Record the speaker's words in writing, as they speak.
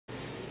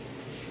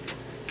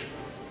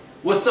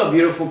What's up,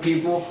 beautiful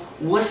people?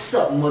 What's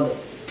up,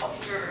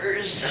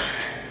 motherfuckers?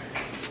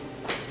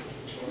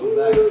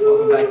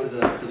 Welcome back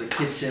to the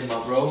kitchen,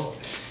 my bro.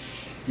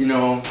 You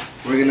know,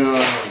 we're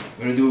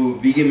gonna do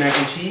vegan mac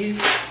and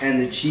cheese, and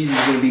the cheese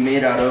is gonna be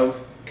made out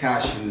of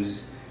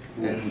cashews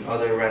and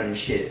other random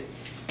shit.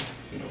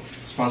 You know,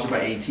 sponsored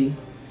by AT.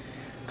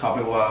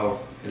 Copy while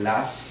it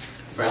lasts.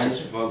 Fresh as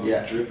fuck,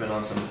 yeah. Dripping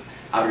on some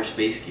outer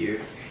space gear.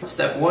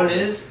 Step 1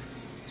 is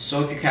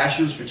soak your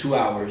cashews for 2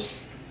 hours.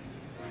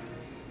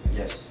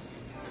 Yes.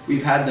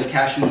 We've had the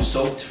cashews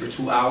soaked for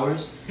 2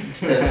 hours.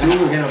 Step 2,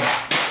 we're gonna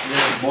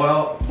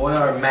boil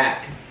our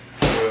mac.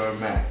 Or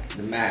mac.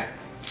 The mac.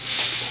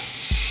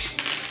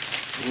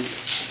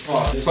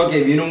 Fuck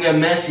it, if you don't get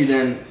messy,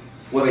 then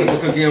what type of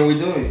cooking are we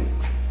doing?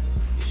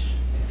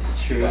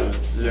 True.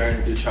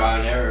 Learn through trial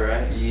and error,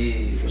 right?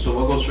 Yeah. So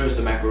what goes first,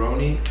 the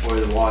macaroni or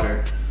the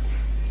water?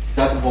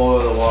 You have to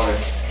boil the water.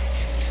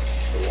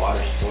 The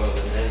water's boiled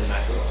and then the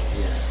macaroni.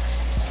 Yeah.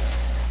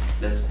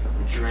 Let's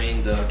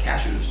drain the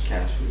cashews.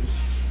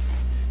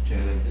 Drain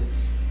it like this.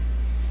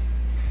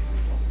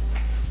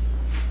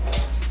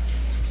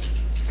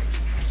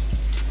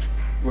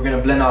 We're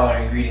gonna blend all our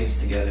ingredients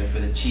together for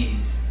the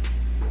cheese.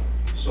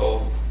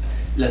 So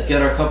let's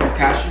get our cup of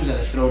cashews and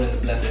let's throw it in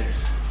the blender.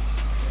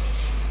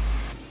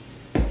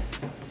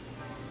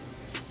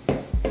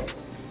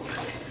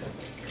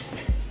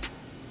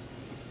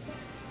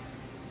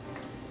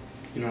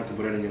 You don't have to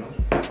put it in your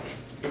nose?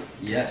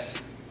 Yes.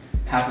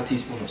 Half a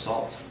teaspoon of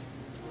salt.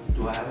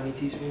 Do I have any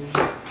teaspoons?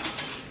 Yeah,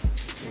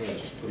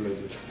 just put it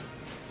like this.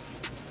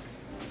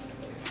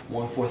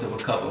 1/4 of a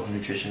cup of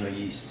nutritional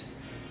yeast.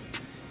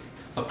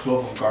 A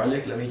clove of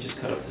garlic. Let me just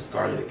cut up this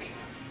garlic.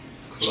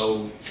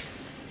 Clove.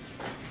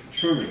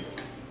 Turmeric.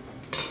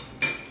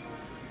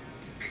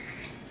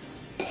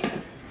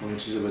 How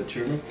much is it of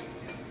turmeric?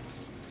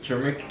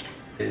 Turmeric.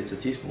 It's a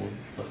teaspoon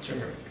of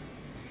turmeric.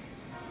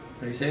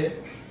 How do you say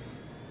it?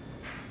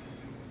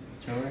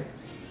 Turmeric.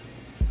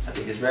 I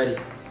think it's ready.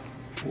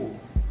 Ooh.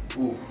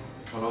 Ooh.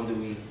 How long do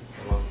we?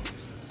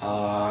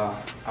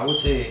 I would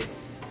say,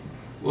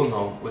 well,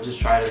 no, we'll just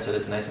try it until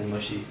it's nice and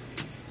mushy,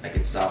 like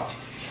it's soft.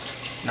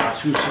 Not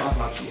too soft,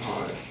 not too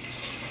hard.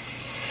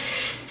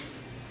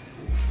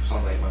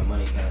 Sounds like my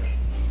money kind of.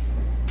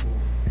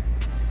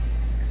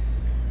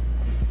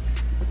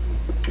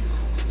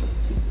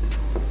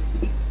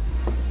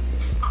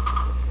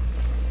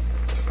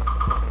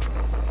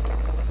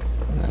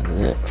 That's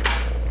it.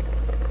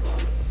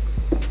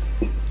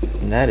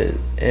 And that is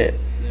it.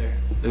 There.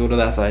 Go to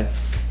that side.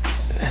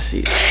 Let's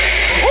see.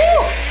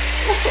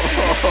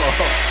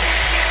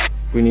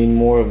 We need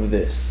more of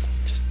this.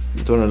 Just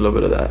throwing a little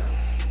bit of that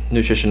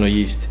nutritional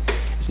yeast.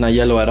 It's not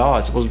yellow at all.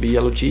 It's supposed to be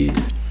yellow cheese.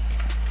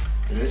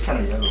 It is kind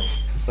of yellow.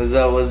 What's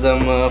up,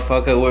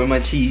 motherfucker? Where my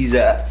cheese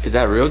at? Is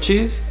that real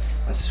cheese?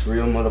 That's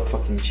real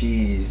motherfucking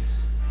cheese.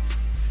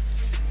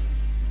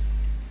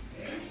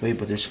 Wait,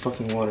 but there's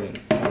fucking water in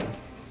it.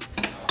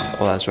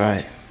 Oh, that's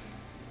right.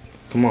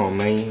 Come on,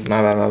 man.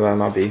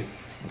 My B.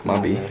 My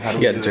B. Man.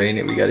 We gotta drain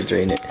it. We gotta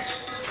drain it.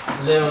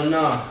 Lil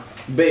no.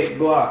 Big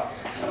guac.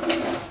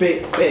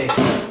 Big.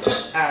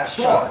 Ass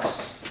fuck.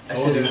 That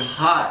shit is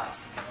hot.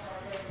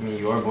 I mean,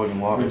 you are boiling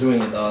water. We're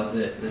doing it though. That's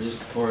it. Let's just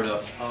pour it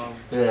up.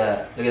 Look at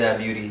that. Look at that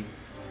beauty.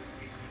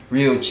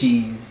 Real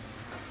cheese.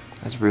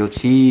 That's real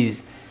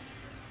cheese.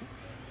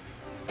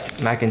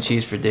 Mac and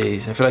cheese for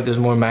days. I feel like there's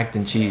more mac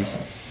than cheese.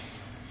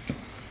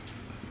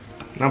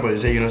 No, but you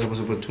say you're not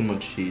supposed to put too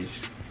much cheese.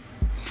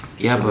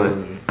 Yeah, but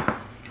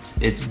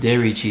it's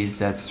dairy cheese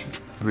that's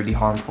really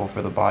harmful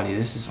for the body.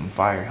 This is some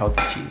fire,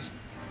 healthy cheese.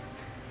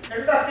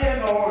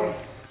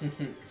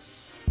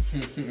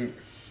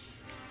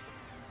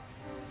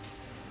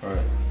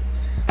 Alright.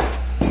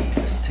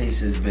 Let's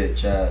taste this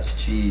bitch ass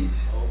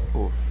cheese.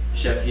 Oh.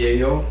 Chef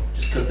Yayo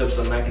just cooked up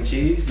some mac and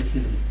cheese.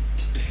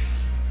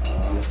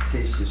 Let's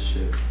taste this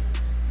shit.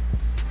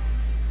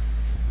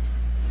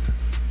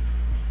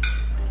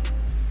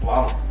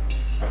 Wow.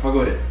 I fuck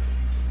with it.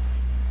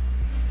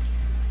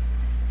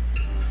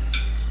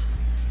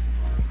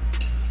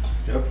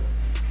 Yep.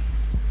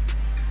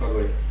 Fuck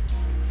with it.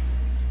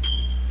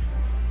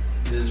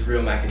 This is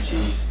real mac and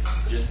cheese.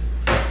 Just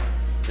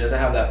it doesn't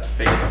have that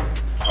fake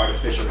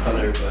artificial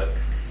color, but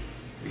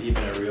we're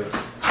keeping it real.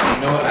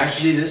 You know what?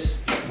 Actually, this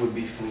would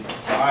be from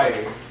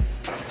fire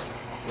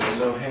with a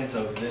little hint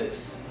of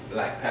this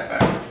black pepper.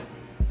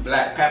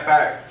 Black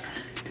pepper.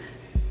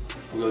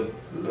 A little.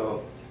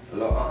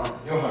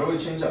 Yo, how do we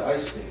change that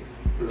ice cream?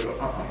 A little.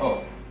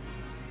 Oh.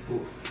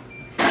 Oof.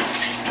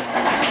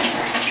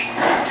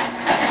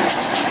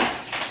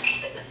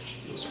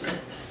 Little spray.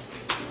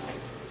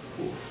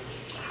 Oof.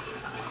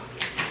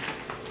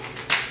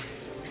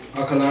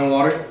 Alkaline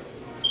water.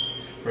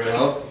 For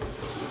help.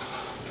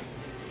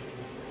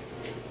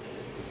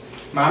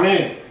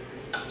 Mami.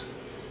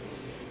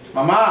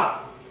 Mamá.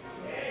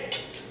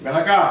 Ven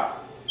acá.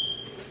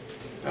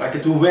 Para que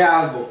tú veas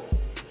algo.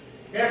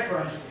 ¿Qué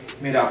fue?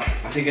 Mira,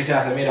 así que se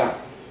hace, mira.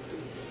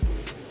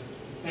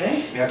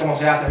 ¿Eh? Mira cómo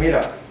se hace,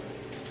 mira.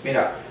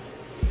 Mira.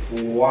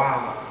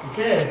 ¡Wow!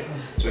 ¿Qué es eso?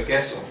 Eso es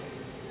queso.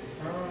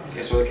 Ah.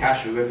 Queso de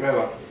cashew, ve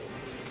prueba.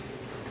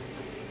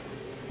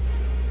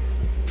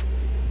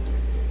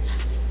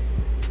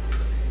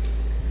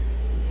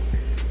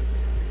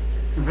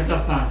 Me falta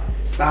sal.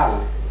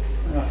 Sal.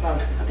 La sal.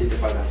 A ti te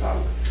falta sal.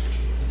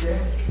 ¿Qué?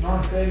 No,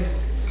 en serio.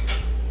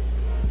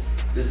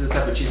 This is the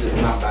type of cheese that's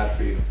not bad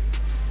for you.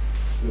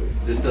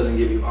 This doesn't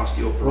give you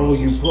osteoporosis. Bro,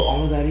 you put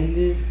all of that in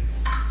there?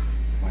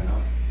 Why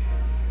not?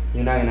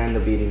 You're not gonna end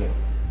up eating it.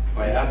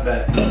 Oh yeah,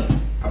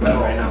 I bet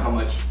right now how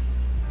much.